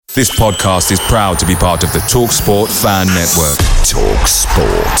This podcast is proud to be part of the TalkSport Fan Network.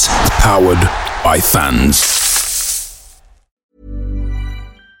 TalkSport. Powered by fans.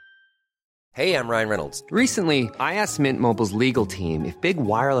 Hey, I'm Ryan Reynolds. Recently, I asked Mint Mobile's legal team if big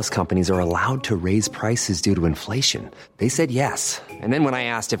wireless companies are allowed to raise prices due to inflation. They said yes. And then when I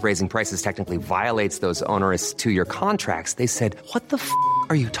asked if raising prices technically violates those onerous two-year contracts, they said, "What the f***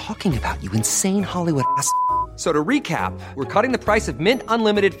 are you talking about, you insane Hollywood ass?" So to recap, we're cutting the price of Mint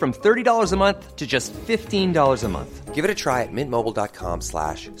Unlimited from $30 a month to just $15 a month. Give it a try at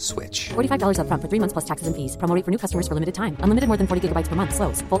mintmobile.com/switch. $45 up front for 3 months plus taxes and fees. Promo rate for new customers for limited time. Unlimited more than 40 gigabytes per month.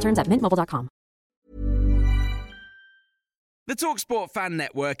 Slows full terms at mintmobile.com. The TalkSport Fan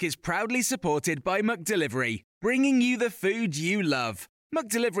Network is proudly supported by McDelivery, bringing you the food you love.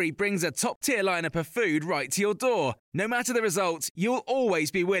 McDelivery brings a top-tier lineup of food right to your door. No matter the result, you'll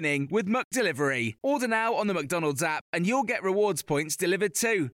always be winning with McDelivery. Order now on the McDonald's app and you'll get rewards points delivered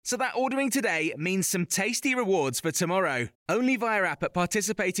too. So that ordering today means some tasty rewards for tomorrow. Only via app at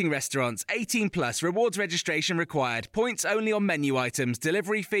participating restaurants. 18 plus rewards registration required. Points only on menu items,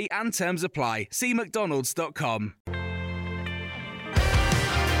 delivery fee and terms apply. See mcdonalds.com.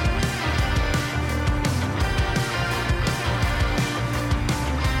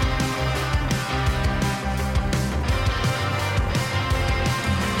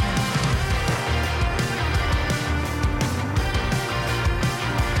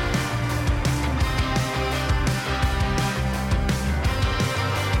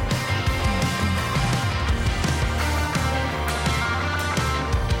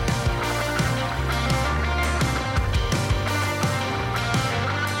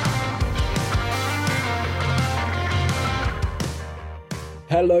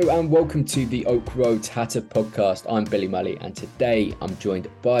 Hello and welcome to the Oak Road Hatter podcast. I'm Billy Mully and today I'm joined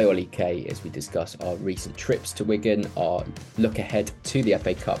by Ollie Kay as we discuss our recent trips to Wigan, our look ahead to the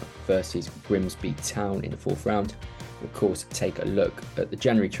FA Cup versus Grimsby Town in the fourth round. Of course, take a look at the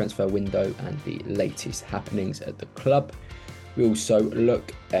January transfer window and the latest happenings at the club. We also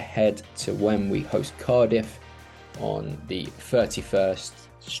look ahead to when we host Cardiff on the 31st,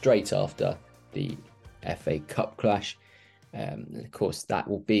 straight after the FA Cup clash. And of course, that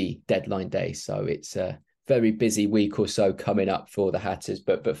will be deadline day. So it's a very busy week or so coming up for the Hatters.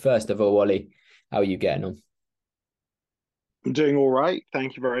 But first of all, Ollie, how are you getting on? I'm doing all right.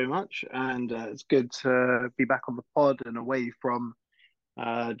 Thank you very much. And it's good to be back on the pod and away from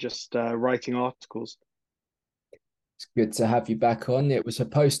just writing articles. It's good to have you back on. It was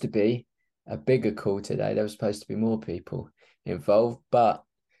supposed to be a bigger call today. There was supposed to be more people involved, but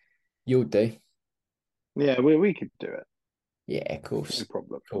you'll do. Yeah, we could do it. Yeah, of course. No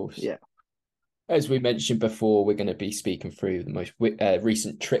problem. Of course. Yeah. As we mentioned before, we're going to be speaking through the most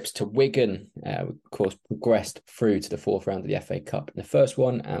recent trips to Wigan. We, of course, progressed through to the fourth round of the FA Cup in the first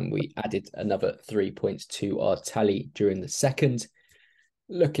one, and we added another 3 points to our tally during the second.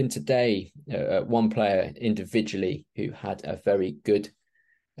 Looking today at one player individually who had a very good,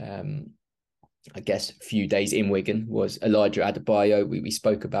 few days in Wigan was Elijah Adebayo. We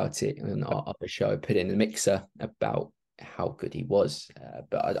spoke about it on our other show, put in the mixer about how good he was.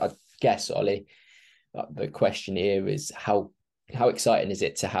 But I guess, Ollie, the question here is how exciting is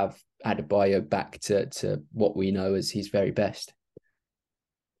it to have Adebayo back to what we know as his very best?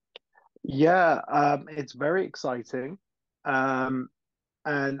 Yeah, it's very exciting. And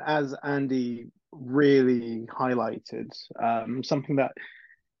as Andy really highlighted, something that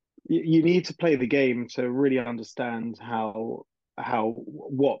you need to play the game to really understand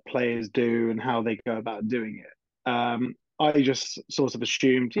what players do and how they go about doing it. I just sort of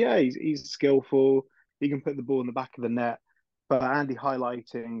assumed, yeah, he's skillful. He can put the ball in the back of the net. But Andy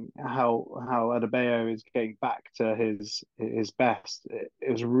highlighting how Adebayo is getting back to his best,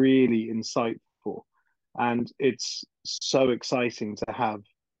 it was really insightful, and it's so exciting to have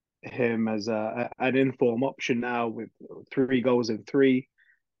him as an inform option now with 3 goals in 3,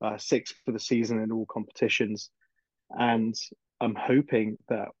 6 for the season in all competitions, and I'm hoping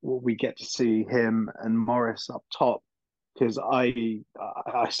that we get to see him and Morris up top, because I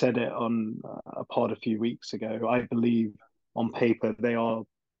said it on a pod a few weeks ago. I believe on paper they are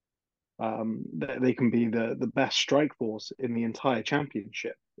they can be the best strike force in the entire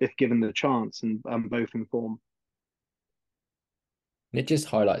championship if given the chance and both in form. And it just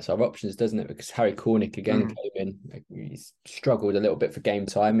highlights our options, doesn't it? Because Harry Cornick again came in. He's struggled a little bit for game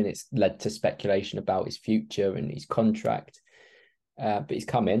time, and it's led to speculation about his future and his contract. But he's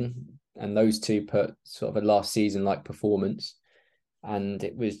come in, and those two put sort of a last season-like performance. And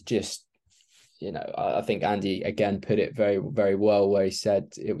it was just, I think Andy again put it very, very well, where he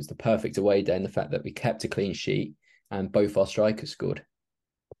said it was the perfect away day, and the fact that we kept a clean sheet and both our strikers scored.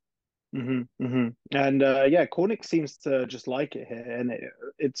 And yeah, Cornick seems to just like it here, and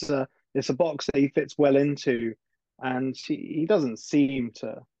it's a box that he fits well into, and he doesn't seem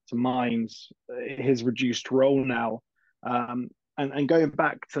to mind his reduced role now. And going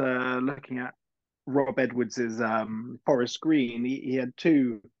back to looking at Rob Edwards's Forest Green, he had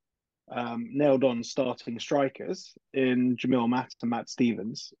two nailed on starting strikers in Jamil Matt and Matt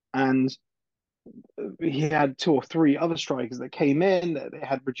Stevens, and he had two or three other strikers that came in that they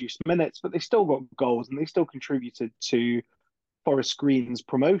had reduced minutes, but they still got goals and they still contributed to Forest Green's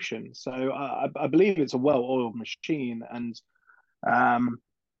promotion. So I believe it's a well-oiled machine, and um,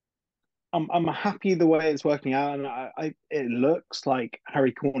 I'm happy the way it's working out, and it looks like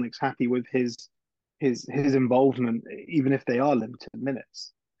Harry Cornick's happy with his involvement, even if they are limited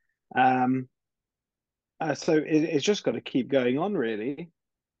minutes. Um, so it's just got to keep going on, really.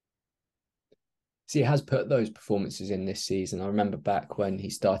 So he has put those performances in this season. I remember back when he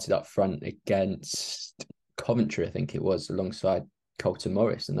started up front against Coventry, I think it was, alongside Colton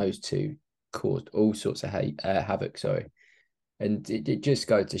Morris, and those two caused all sorts of havoc. Sorry, and it just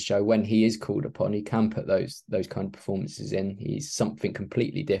goes to show when he is called upon, he can put those kind of performances in. He's something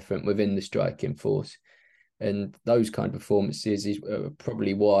completely different within the striking force, and those kind of performances is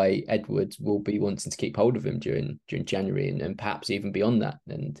probably why Edwards will be wanting to keep hold of him during January and perhaps even beyond that.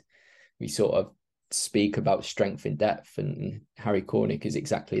 And we sort of speak about strength in depth, and Harry Cornick is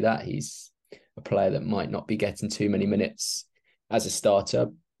exactly that. He's a player that might not be getting too many minutes as a starter,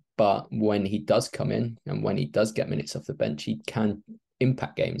 but when he does come in and when he does get minutes off the bench, he can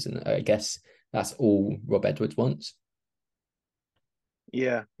impact games, and I guess that's all Rob Edwards wants.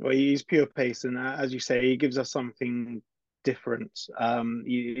 Yeah, well, he's pure pace, and as you say, he gives us something different.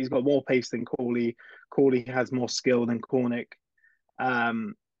 He's got more pace than Corley. Corley has more skill than Cornick,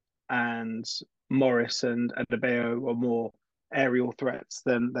 and Morris and Adebayo are more aerial threats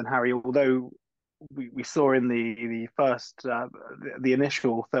than Harry. Although we saw in the first the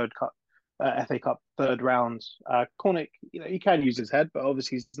initial third cup FA Cup third round, Cornick, he can use his head, but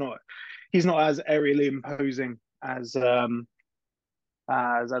obviously he's not as aerially imposing as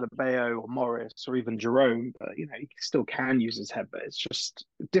Adebayo or Morris or even Jerome, but he still can use his head, but it's just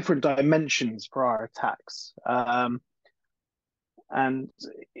different dimensions for our attacks. And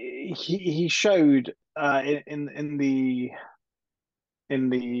he showed in the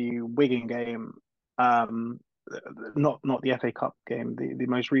Wigan game, not the FA Cup game, the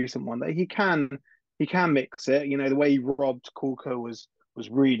most recent one, that he can mix it. The way he robbed Corker was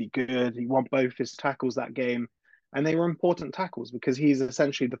really good. He won both his tackles that game, and they were important tackles because he's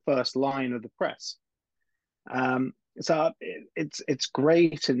essentially the first line of the press. So it's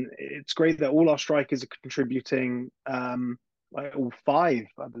great, and it's great that all our strikers are contributing. Like all five,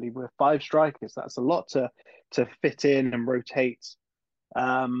 I believe we're five strikers. That's a lot to fit in and rotate.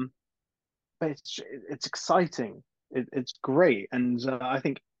 But it's exciting. It's great, and I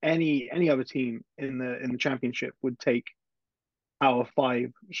think any other team in the championship would take our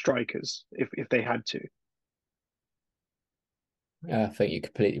five strikers if they had to. I think you're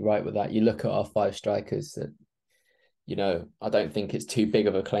completely right with that. You look at our five strikers that, I don't think it's too big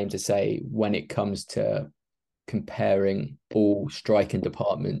of a claim to say when it comes to comparing all striking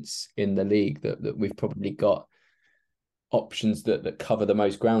departments in the league that we've probably got options that cover the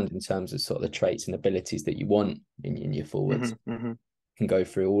most ground in terms of sort of the traits and abilities that you want in your forwards. Can go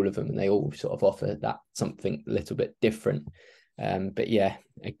through all of them, and they all sort of offer that something a little bit different. But yeah,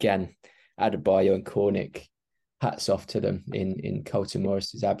 again, Adebayo and Cornick, hats off to them in Colton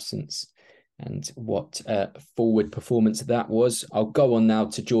Morris's absence. And what forward performance that was. I'll go on now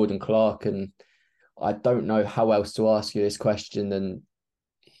to Jordan Clark, and I don't know how else to ask you this question than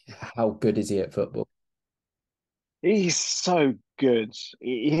how good is he at football? He's so good.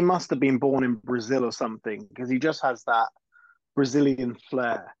 He must have been born in Brazil or something, because he just has that Brazilian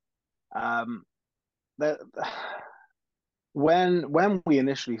flair. That when we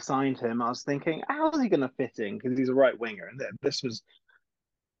initially signed him, I was thinking, how is he going to fit in? Because he's a right winger, and this was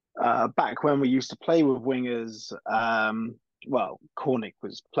back when we used to play with wingers. Well, Cornick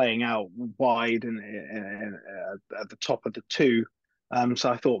was playing out wide and at the top of the two, so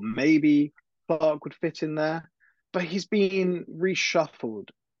I thought maybe Clark would fit in there, but he's been reshuffled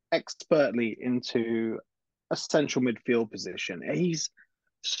expertly into a central midfield position. He's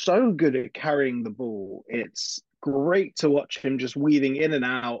so good at carrying the ball. It's great to watch him just weaving in and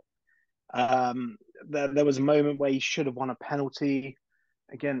out. There was a moment where he should have won a penalty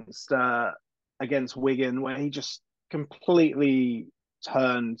against Wigan, where he just completely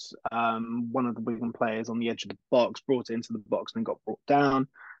turned one of the Wigan players on the edge of the box, brought it into the box, and got brought down.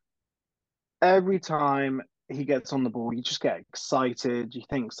 Every time he gets on the ball, you just get excited. You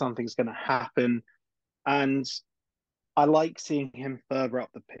think something's going to happen. And I like seeing him further up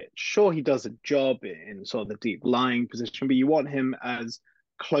the pitch. Sure, he does a job in sort of the deep lying position, but you want him as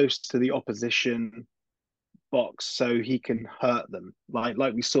close to the opposition box so he can hurt them,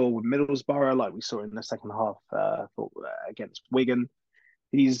 like we saw with Middlesbrough, like we saw in the second half against Wigan.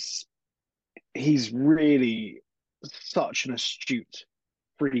 He's really such an astute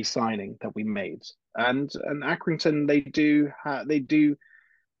free signing that we made, and Accrington, they do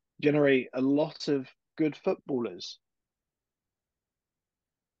generate a lot of good footballers.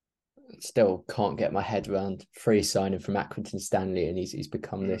 Still can't get my head around free signing from Accrington Stanley, and he's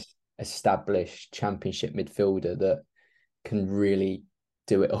become this established championship midfielder that can really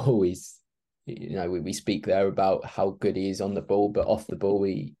do it all. We speak there about how good he is on the ball, but off the ball,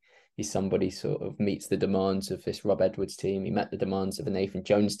 he's somebody sort of meets the demands of this Rob Edwards team. He met the demands of a Nathan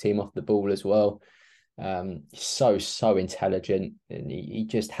Jones team off the ball as well. So intelligent, and he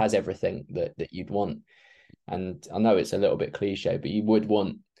just has everything that you'd want. And I know it's a little bit cliche, but you would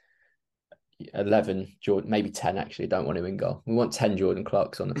want 11 Jordan, maybe 10 actually. Don't want him in goal. We want 10 Jordan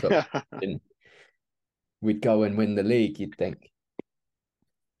Clarks on the football. We'd go and win the league, you'd think.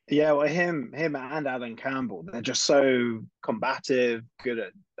 Yeah, well, him and Alan Campbell, they're just so combative, good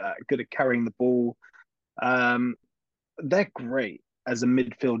at carrying the ball. They're great as a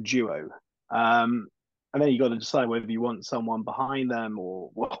midfield duo. And then you got to decide whether you want someone behind them or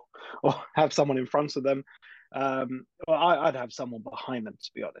have someone in front of them. I'd have someone behind them,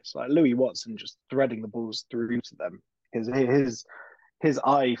 to be honest, like Louis Watson, just threading the balls through to them, because his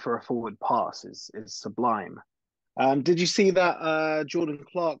eye for a forward pass is sublime. Did you see that Jordan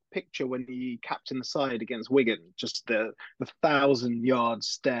Clark picture when he captained the side against Wigan? Just the 1,000-yard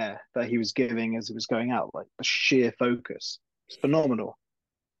stare that he was giving as it was going out, like the sheer focus. It's phenomenal.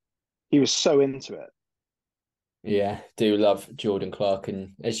 He was so into it. Yeah, do love Jordan Clark,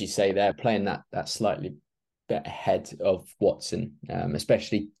 and as you say, they're playing that slightly bit ahead of Watson,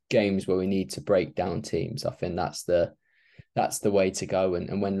 especially games where we need to break down teams. I think that's the way to go.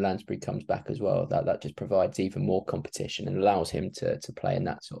 And when Lansbury comes back as well, that just provides even more competition and allows him to play in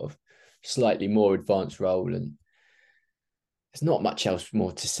that sort of slightly more advanced role. And there's not much else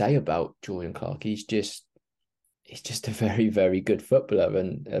more to say about Jordan Clark. He's just a very, very good footballer,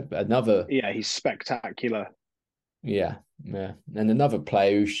 and another. Yeah, he's spectacular. Yeah. And another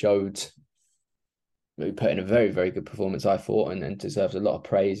player who put in a very, very good performance, I thought, and deserves a lot of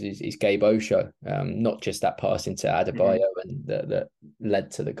praise is Gabe Osho. Not just that pass into Adebayo and that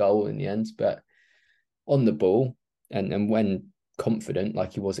led to the goal in the end, but on the ball and when confident,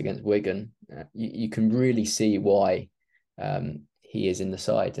 like he was against Wigan, you can really see why he is in the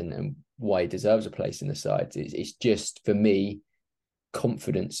side and why he deserves a place in the side. It's just, for me,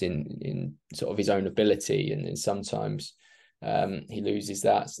 confidence in sort of his own ability, and sometimes he loses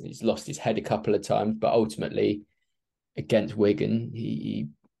that. He's lost his head a couple of times, but ultimately against Wigan, he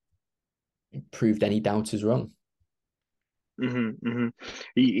proved any doubters wrong. I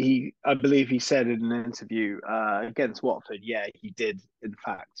believe he said in an interview against Watford, yeah, he did in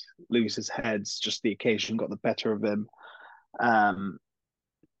fact lose his head. Just the occasion got the better of him.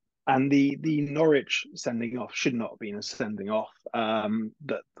 And the Norwich sending off should not have been a sending off.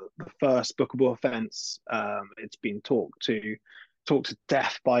 The first bookable offence, it's been talked to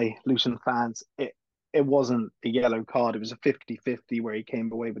death by Luton fans. It wasn't a yellow card. It was a 50-50 where he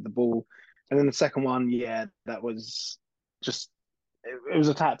came away with the ball. And then the second one, yeah, that was just, it was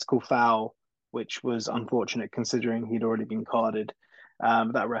a tactical foul, which was unfortunate considering he'd already been carded.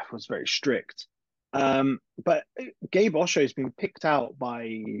 That ref was very strict. But Gabe Osho has been picked out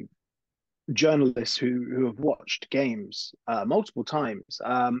by journalists who have watched games multiple times.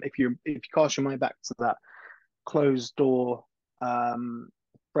 If you cast your mind back to that closed door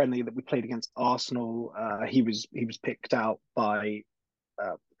friendly that we played against Arsenal, he was picked out by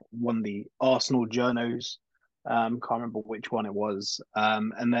one of the Arsenal journos. Can't remember which one it was.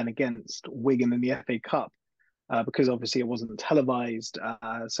 And then against Wigan in the FA Cup, because obviously it wasn't televised,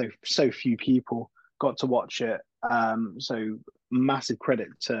 so few people got to watch it. So massive credit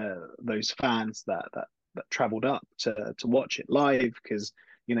to those fans that travelled up to watch it live, because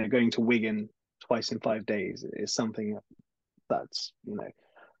going to Wigan twice in 5 days is something that's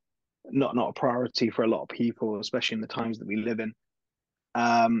not a priority for a lot of people, especially in the times that we live in.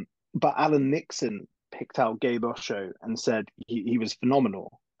 But Alan Nixon picked out Gabe Osho and said he was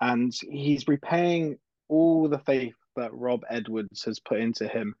phenomenal, and he's repaying all the faith that Rob Edwards has put into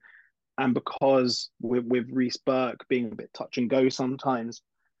him. And because with Reece Burke being a bit touch and go sometimes,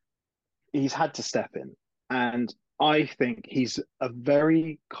 he's had to step in. And I think he's a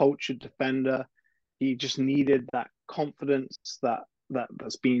very cultured defender. He just needed that confidence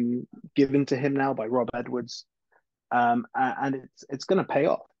that's been given to him now by Rob Edwards, and it's going to pay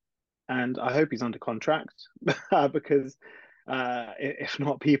off. And I hope he's under contract because if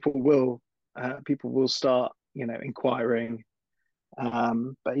not, people will start inquiring.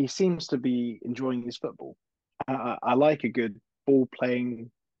 But he seems to be enjoying his football. I like a good ball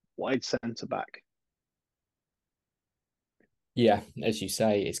playing wide centre back. Yeah, as you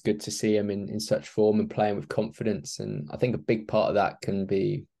say, it's good to see him in such form and playing with confidence. And I think a big part of that can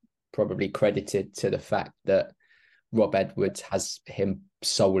be probably credited to the fact that Rob Edwards has him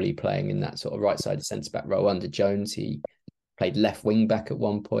solely playing in that sort of right-sided centre-back role under Jones. He played left wing-back at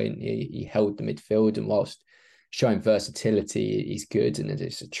one point. He held the midfield, and whilst showing versatility, he's good, and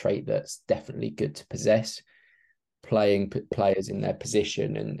it's a trait that's definitely good to possess. Playing players in their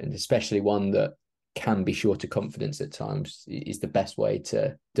position, and especially one that can be short of confidence at times, is the best way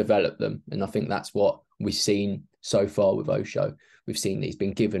to develop them. And I think that's what we've seen so far with Osho. We've seen that he's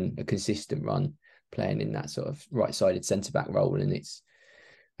been given a consistent run playing in that sort of right-sided centre-back role, and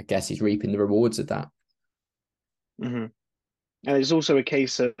I guess he's reaping the rewards of that. Mm-hmm. And it's also a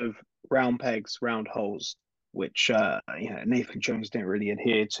case of round pegs, round holes, which Nathan Jones didn't really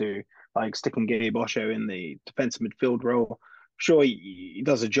adhere to, like sticking Gabe Osho in the defensive midfield role. Sure, he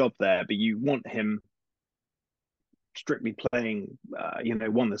does a job there, but you want him strictly playing,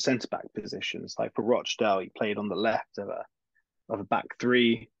 one of the centre-back positions. Like for Rochdale, he played on the left of a back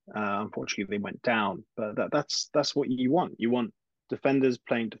three. Unfortunately, they went down, but that's what you want. You want defenders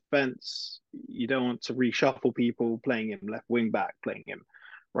playing defence. You don't want to reshuffle people, playing him left wing back, playing him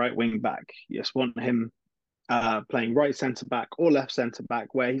right wing back. You just want him playing right centre back or left centre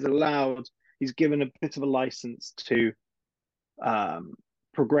back, where he's given a bit of a license to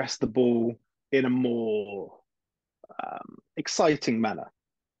progress the ball in a more exciting manner,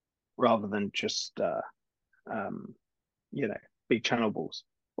 rather than just big channel balls.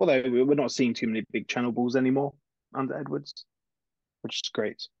 Although we're not seeing too many big channel balls anymore under Edwards, which is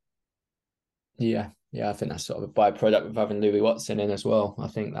great. Yeah, I think that's sort of a byproduct of having Louis Watson in as well. I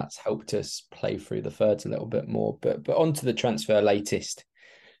think that's helped us play through the thirds a little bit more. But on to the transfer latest.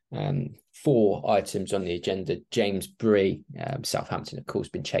 4 items on the agenda. James Bree, Southampton, of course,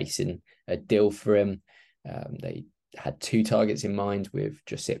 been chasing a deal for him. They had 2 targets in mind with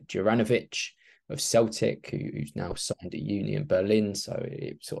Josip Juranovic of Celtic, who's now signed at Union Berlin. So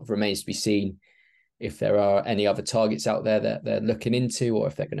it sort of remains to be seen if there are any other targets out there that they're looking into, or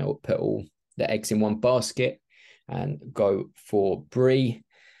if they're going to put all their eggs in one basket and go for Bree.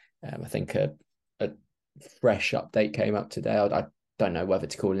 I think a fresh update came up today. I don't know whether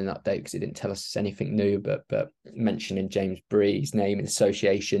to call it an update because it didn't tell us anything new, but mentioning James Bree's name in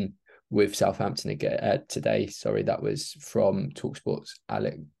association with Southampton today. Sorry, that was from TalkSport's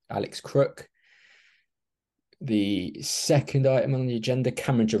Alex Crook. The second item on the agenda,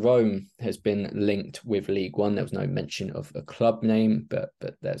 Cameron Jerome has been linked with League One. There was no mention of a club name, but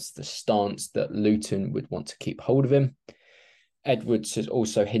there's the stance that Luton would want to keep hold of him. Edwards has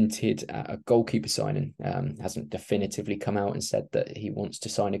also hinted at a goalkeeper signing. Hasn't definitively come out and said that he wants to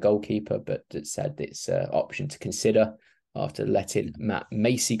sign a goalkeeper, but it said it's an option to consider after letting Matt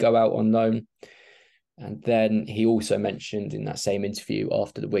Macy go out on loan. And then he also mentioned in that same interview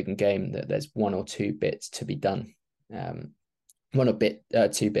after the Wigan game that there's 1 or 2 bits to be done. 2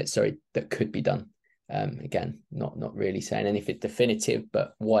 bits, that could be done. Again, not really saying anything definitive,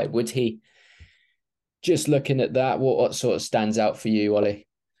 but why would he? Just looking at that, what sort of stands out for you, Ollie?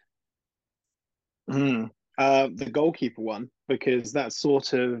 The goalkeeper one, because that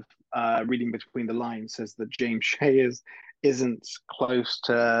sort of reading between the lines says that James Shea isn't close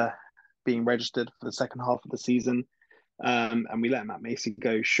to being registered for the second half of the season, and we let Matt Macy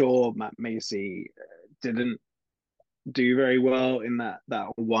go. Sure, Matt Macy didn't do very well in that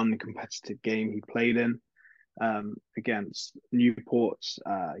one competitive game he played in against Newport.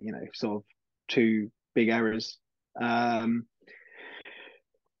 Sort of 2 big errors,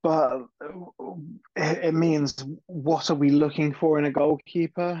 but it means, what are we looking for in a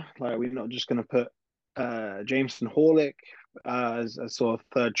goalkeeper? Like, we're not just going to put Jameson Horlick as a sort of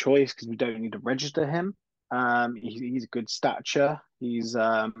third choice because we don't need to register him. He's a good stature. He's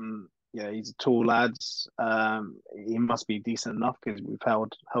he's a tall lad. He must be decent enough because we've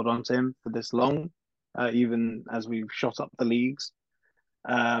held on to him for this long, even as we've shot up the leagues.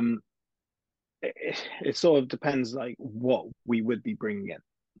 It sort of depends like what we would be bringing in.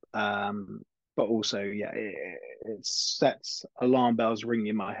 But also, it sets alarm bells ringing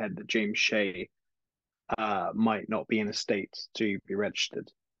in my head that James Shea might not be in a state to be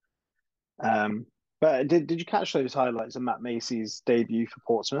registered. But did you catch those highlights of Matt Macy's debut for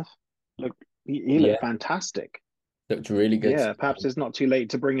Portsmouth? He looked fantastic. Looked really good. Yeah, perhaps it's not too late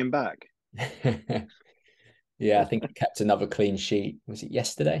to bring him back. Yeah, I think he kept another clean sheet. Was it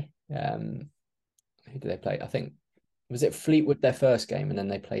yesterday? Who did they play? I think, was it Fleetwood their first game, and then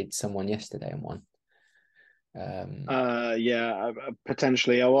they played someone yesterday and won? Yeah,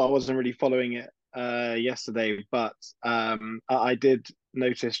 potentially. I wasn't really following it yesterday, but I did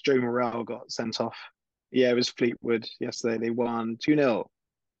notice Joe Morrell got sent off. Yeah, it was Fleetwood yesterday. They won 2-0.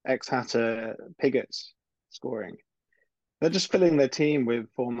 Ex-Hatter Pigott scoring. They're just filling their team with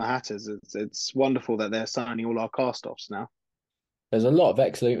former Hatters. It's wonderful that they're signing all our cast-offs now. There's a lot of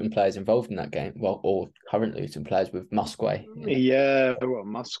ex-Luton players involved in that game. Well, or current Luton players with Musquay. Yeah,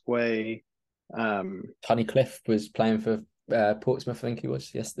 Musquay. Tunnicliffe was playing for Portsmouth, I think he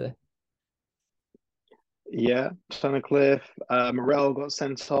was yesterday. Yeah, Tunnicliffe. Morrell got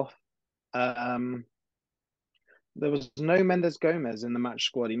sent off. There was no Mendes Gomez in the match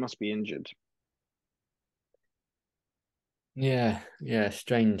squad. He must be injured. Yeah,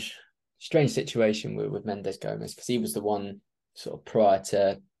 strange situation with Mendes Gomez, because he was the one sort of prior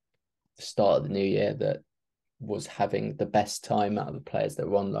to the start of the new year that was having the best time out of the players that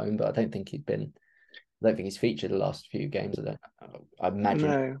were on loan, but I don't think he's featured the last few games. I imagine.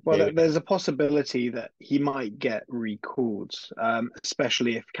 No, well, there's a possibility that he might get recalled,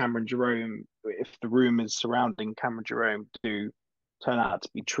 especially if if the rumours surrounding Cameron Jerome do turn out to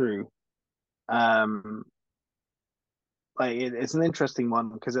be true. It's an interesting one,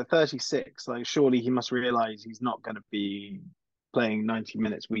 because at 36, surely he must realise he's not going to be playing 90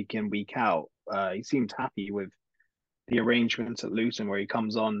 minutes week in, week out. He seemed happy with the arrangements at Luton, where he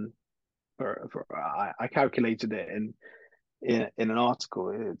comes on I calculated it in an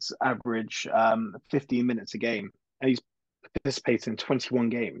article. It's average 15 minutes a game, and he's participated in 21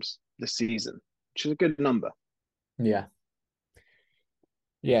 games this season, which is a good number. Yeah,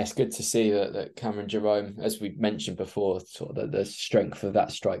 it's good to see that Cameron Jerome, as we mentioned before, sort of the strength of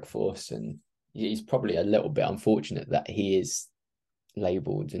that strike force, and he's probably a little bit unfortunate that he is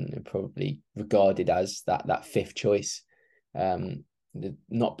labelled and probably regarded as that fifth choice.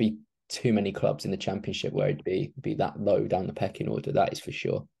 Not be too many clubs in the Championship where it'd be that low down the pecking order, that is for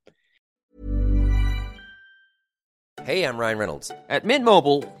sure. Hey, I'm Ryan Reynolds. At Mint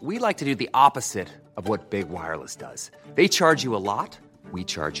Mobile, we like to do the opposite of what Big Wireless does. They charge you a lot, we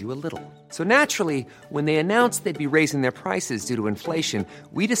charge you a little. So naturally, when they announced they'd be raising their prices due to inflation,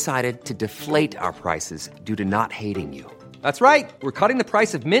 we decided to deflate our prices due to not hating you. That's right. We're cutting the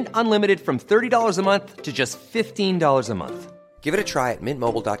price of Mint Unlimited from $30 a month to just $15 a month. Give it a try at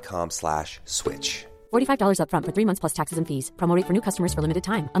mintmobile.com/switch. $45 up front for 3 months plus taxes and fees. Promo rate for new customers for limited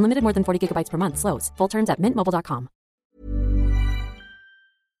time. Unlimited more than 40 gigabytes per month. Slows full terms at mintmobile.com.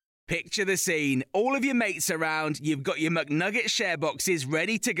 Picture the scene. All of your mates around, you've got your McNugget share boxes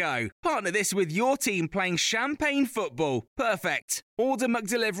ready to go. Partner this with your team playing champagne football. Perfect. Order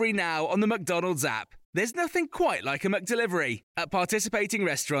McDelivery now on the McDonald's app. There's nothing quite like a McDelivery. At participating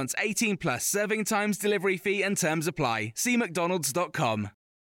restaurants, 18 plus, serving times, delivery fee and terms apply. See mcdonalds.com.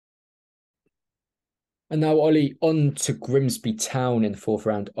 And now, Ollie, on to Grimsby Town in the fourth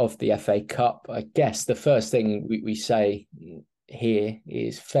round of the FA Cup. I guess the first thing we say here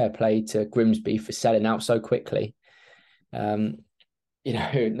is fair play to Grimsby for selling out so quickly. Not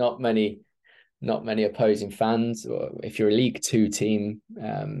many opposing fans. Or if you're a League Two team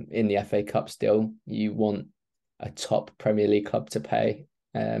in the FA Cup still, you want a top Premier League club to pay.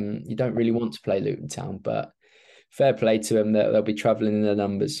 You don't really want to play Luton Town, but fair play to them that they'll be travelling in their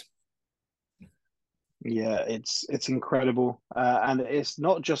numbers. Yeah, it's incredible, and it's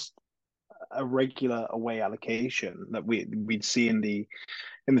not just a regular away allocation that we'd see in the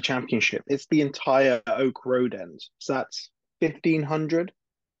Championship. It's the entire Oak Road end. So that's 1,500.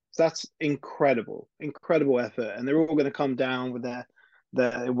 So that's incredible effort, and they're all going to come down with their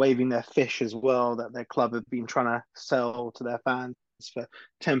waving their fish as well that their club have been trying to sell to their fans for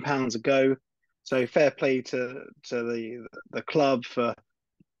 £10 a go. So fair play to the club for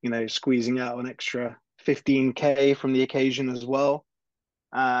squeezing out an extra 15k from the occasion as well.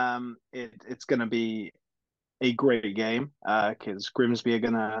 It's going to be a great game because Grimsby are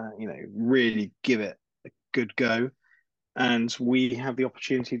going to really give it a good go. And we have the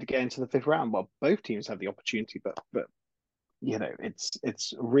opportunity to get into the fifth round. Well, both teams have the opportunity, but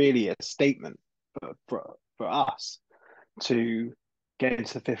it's really a statement for us to get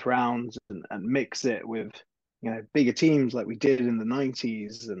into the fifth round and mix it with bigger teams like we did in the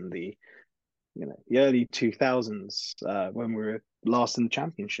 90s and the early 2000s when we were last in the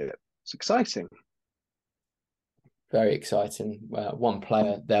Championship. It's exciting. Very exciting.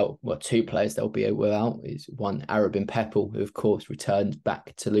 Two players they'll be without is one, Arabin Peppel, who of course returned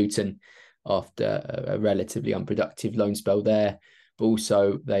back to Luton after a relatively unproductive loan spell there. But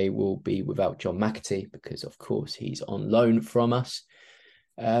also they will be without John McAtee because, of course, he's on loan from us.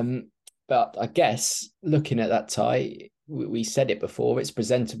 But I guess looking at that tie, we said it before, it's a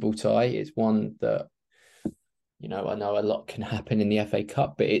presentable tie. It's one that, I know a lot can happen in the FA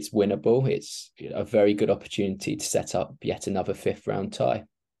Cup, but it's winnable. It's a very good opportunity to set up yet another 5th round tie.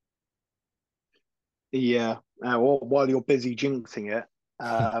 Yeah. While you're busy jinxing it,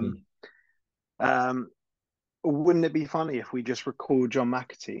 wouldn't it be funny if we just recalled John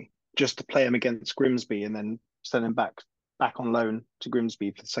McAtee just to play him against Grimsby and then send him back on loan to Grimsby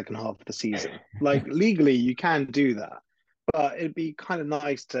for the second half of the season? Like, legally, you can do that, but it'd be kind of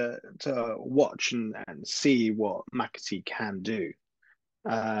nice to watch and see what McAtee can do.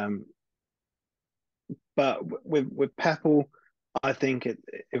 But with Peppel, I think it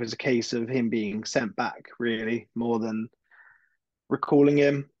was a case of him being sent back, really, more than recalling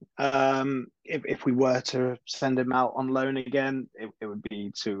him. If we were to send him out on loan again, it would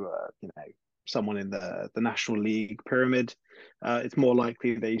be to someone in the National League pyramid. It's more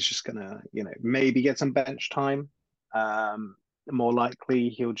likely that he's just gonna maybe get some bench time. More likely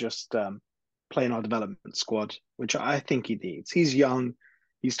he'll just play in our development squad, which I think he needs. He's young,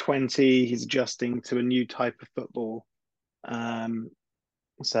 he's 20, he's adjusting to a new type of football.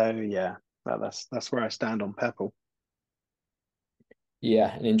 So yeah, that's where I stand on Peppel.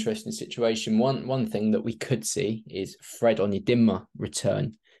 Yeah, an interesting situation. One thing that we could see is Fred Onyedinma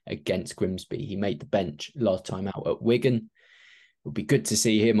return against Grimsby. He made the bench last time out at Wigan. It would be good to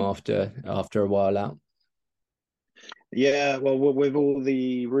see him after a while out. Yeah, well, with all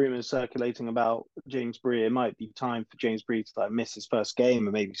the rumours circulating about James Bree, it might be time for James Bree to miss his first game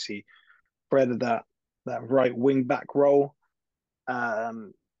and maybe see Fred at that right wing back role.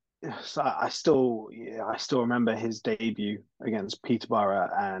 So I still remember his debut against Peterborough,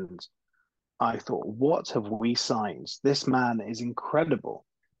 and I thought, what have we signed? This man is incredible.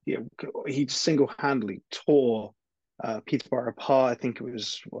 He single-handedly tore Peterborough apart. I think it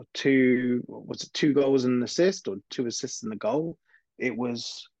was two goals and an assist, or 2 assists and a goal. It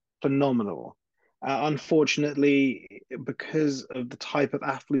was phenomenal. Unfortunately, because of the type of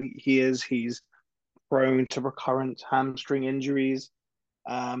athlete he is, he's prone to recurrent hamstring injuries.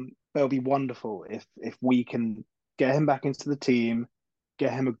 It'll be wonderful if we can get him back into the team,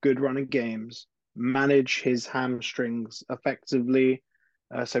 get him a good run of games, manage his hamstrings effectively,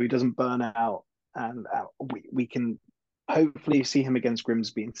 so he doesn't burn out, and we can hopefully see him against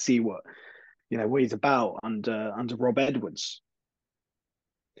Grimsby and see what he's about under Rob Edwards.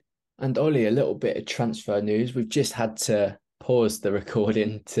 And Ollie, a little bit of transfer news. We've just had to pause the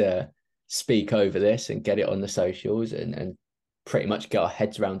recording to speak over this and get it on the socials and pretty much get our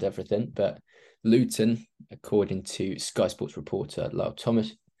heads around everything. But Luton, according to Sky Sports reporter Lyle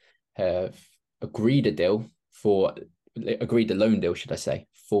Thomas, have agreed a loan deal, should I say,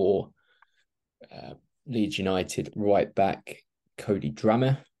 for Leeds United right back Cody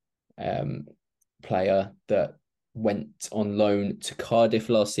Drameh, player that went on loan to Cardiff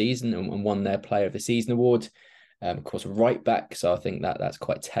last season and won their Player of the Season award. Of course, right back. So I think that's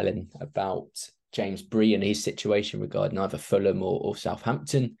quite telling about James Bree and his situation regarding either Fulham or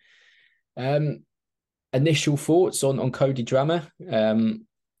Southampton. Initial thoughts on Cody Drameh.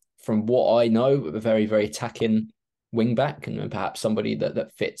 From what I know, a very, very attacking wing back and perhaps somebody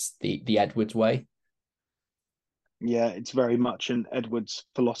that fits the Edwards way. Yeah, it's very much an Edwards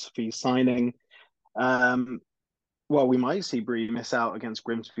philosophy signing. Well, we might see Bree miss out against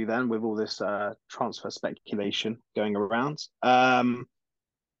Grimsby then with all this transfer speculation going around.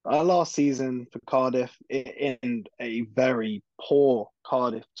 Last season for Cardiff, in a very poor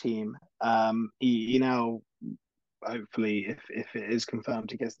Cardiff team, he now, hopefully, if it is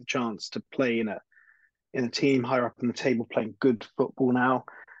confirmed, he gets the chance to play in a team higher up in the table, playing good football now.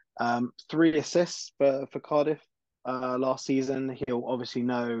 3 assists for Cardiff last season. He'll obviously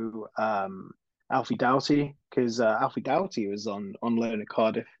know Alfie Doughty, because Alfie Doughty was on loan at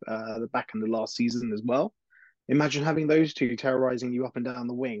Cardiff the back end of last season as well. Imagine having those two terrorizing you up and down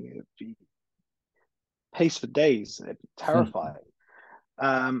the wing. It'd be pace for days. It'd be terrifying.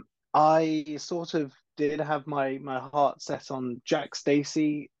 I sort of did have my heart set on Jack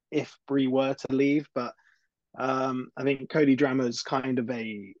Stacey if Bree were to leave, but I think Cody Drameh is kind of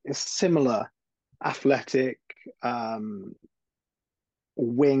a similar athletic,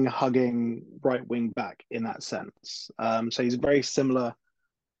 wing-hugging right wing back in that sense. So he's very similar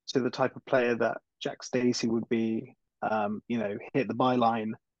to the type of player that Jack Stacey would be, hit the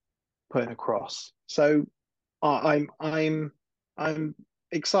byline, put it across. So I'm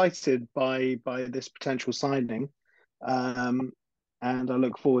excited by this potential signing, and I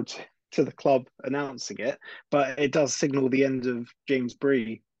look forward to the club announcing it, but it does signal the end of James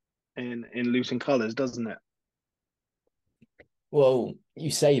Bree in Luton colours, doesn't it? Well,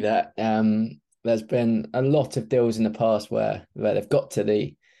 you say that. There's been a lot of deals in the past where they've got to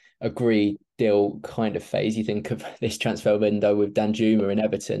the agreed deal kind of phase. You think of this transfer window with Danjuma in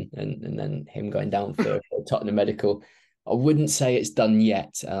Everton and then him going down for Tottenham Medical. I wouldn't say it's done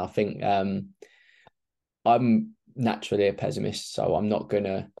yet. And I think I'm naturally a pessimist, so I'm not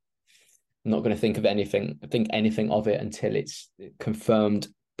gonna think anything of it until it's confirmed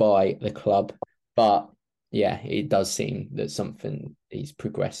by the club. But yeah, it does seem that something is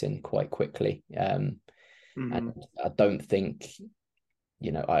progressing quite quickly. And I don't think,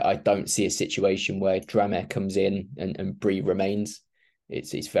 I don't see a situation where Drameh comes in and Bree remains.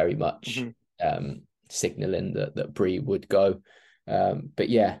 It's very much signalling that Bree would go. But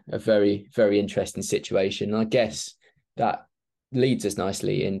yeah, a very, very interesting situation. And I guess that leads us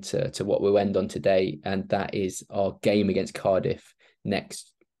nicely into what we'll end on today, and that is our game against Cardiff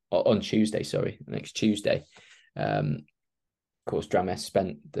next Tuesday. Of course, Drameh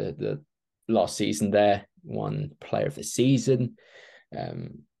spent the last season there, won Player of the Season.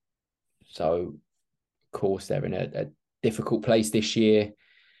 So, of course, they're in a difficult place this year.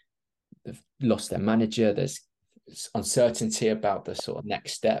 They've lost their manager. There's uncertainty about the sort of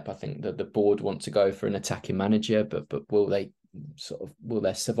next step. I think that the board want to go for an attacking manager, but will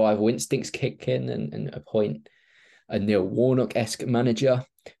their survival instincts kick in and appoint a Neil Warnock-esque manager?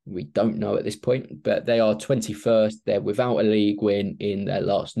 We don't know at this point, but they are 21st. They're without a league win in their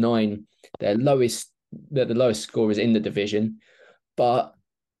last 9. They're the lowest scorers in the division. But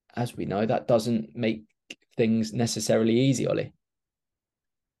as we know, that doesn't make things necessarily easy, Ollie.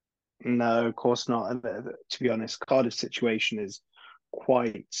 No, of course not. And to be honest, Cardiff's situation is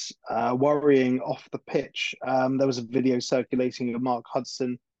quite worrying off the pitch. There was a video circulating of Mark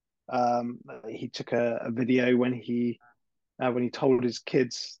Hudson. He took a video when he told his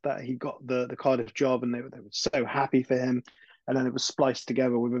kids that he got the Cardiff job, and they were so happy for him. And then it was spliced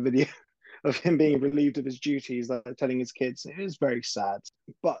together with a video of him being relieved of his duties, like telling his kids. It is very sad.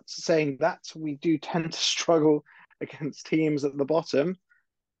 But saying that, we do tend to struggle against teams at the bottom.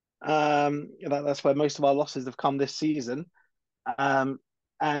 That's where most of our losses have come this season. And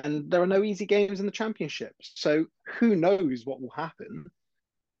there are no easy games in the Championship. So who knows what will happen?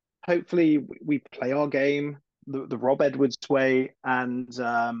 Hopefully we play our game the Rob Edwards way, and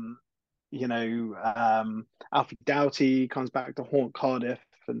Alfie Doughty comes back to haunt Cardiff,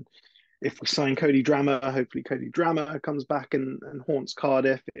 and if we sign Cody Drameh, hopefully Cody Drameh comes back and haunts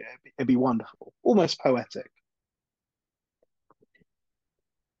Cardiff. It'd be wonderful, almost poetic.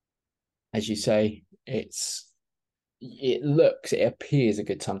 As you say, it appears a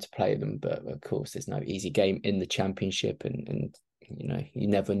good time to play them, but of course there's no easy game in the Championship, and you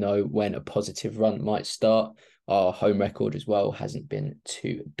never know when a positive run might start. Our home record as well hasn't been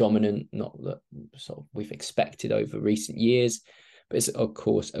too dominant, not that sort of we've expected over recent years, but it's of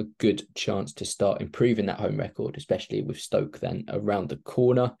course a good chance to start improving that home record, especially with Stoke then around the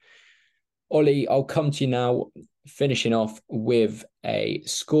corner. Ollie, I'll come to you now, finishing off with a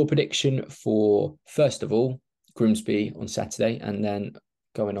score prediction for, first of all, Grimsby on Saturday, and then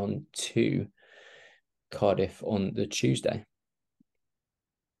going on to Cardiff on the Tuesday.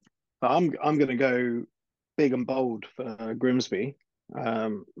 I'm going to go big and bold for Grimsby.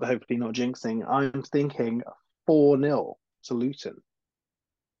 Hopefully not jinxing. I'm thinking 4-0 to Luton.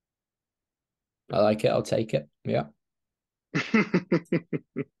 I like it. I'll take it. Yeah.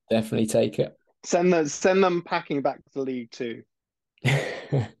 Definitely take it. Send them packing back to League Two.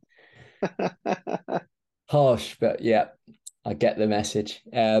 Harsh, but yeah, I get the message.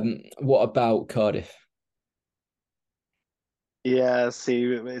 What about Cardiff? Yeah, see,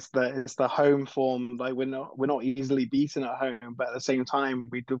 it's the home form. Like we're not easily beaten at home, but at the same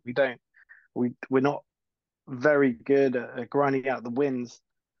time, we're not very good at grinding out the wins.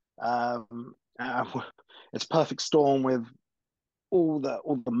 It's perfect storm with all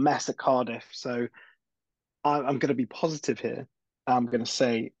the mess at Cardiff. So I'm going to be positive here. I'm going to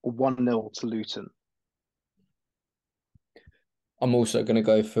say 1-0 to Luton. I'm also going to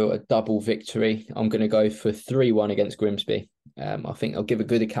go for a double victory. I'm going to go for 3-1 against Grimsby. I think they'll give a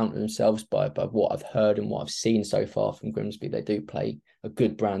good account of themselves by what I've heard and what I've seen so far from Grimsby. They do play a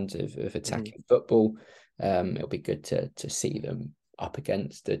good brand of attacking football. It'll be good to see them up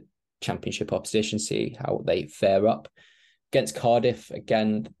against the Championship opposition, see how they fare up. Against Cardiff,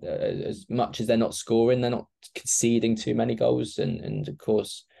 again, as much as they're not scoring, they're not conceding too many goals. And of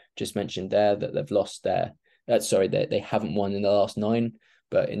course, just mentioned there that they've lost they haven't won in the last 9,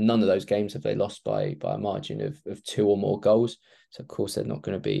 but in none of those games have they lost by a margin of 2 or more goals. So of course they're not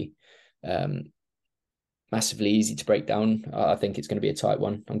going to be massively easy to break down. I think it's going to be a tight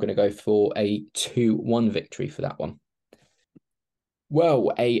one. I'm going to go for a 2-1 victory for that one.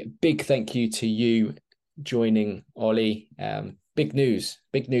 Well, a big thank you to you joining, Ollie. Big news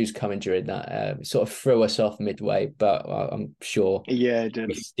coming during that. Sort of threw us off midway, but I'm sure it did.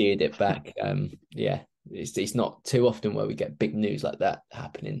 We steered it back. It's not too often where we get big news like that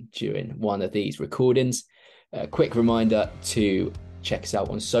happening during one of these recordings. Quick reminder to check us out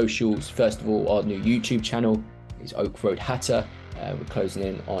on socials. First of all, our new YouTube channel is Oak Road Hatter. We're closing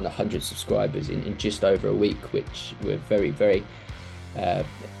in on 100 subscribers in just over a week, which we're very, very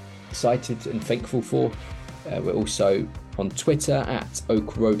excited and thankful for. We're also on Twitter at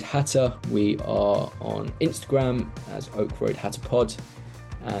Oak Road Hatter. We are on Instagram as Oak Road Hatter Pod.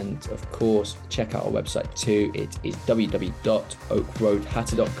 And of course, check out our website too. It is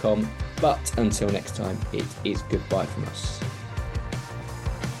www.oakroadhatter.com. But until next time, it is goodbye from us.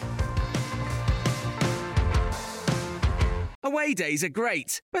 Away days are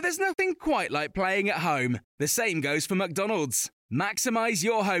great, but there's nothing quite like playing at home. The same goes for McDonald's. Maximise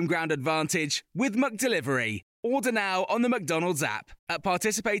your home ground advantage with McDelivery. Order now on the McDonald's app. At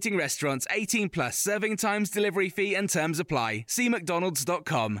participating restaurants, 18 plus serving times, delivery fee and terms apply. See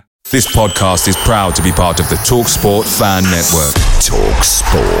mcdonalds.com. This podcast is proud to be part of the TalkSport Fan Network.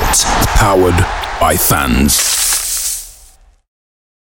 TalkSport. Powered by fans.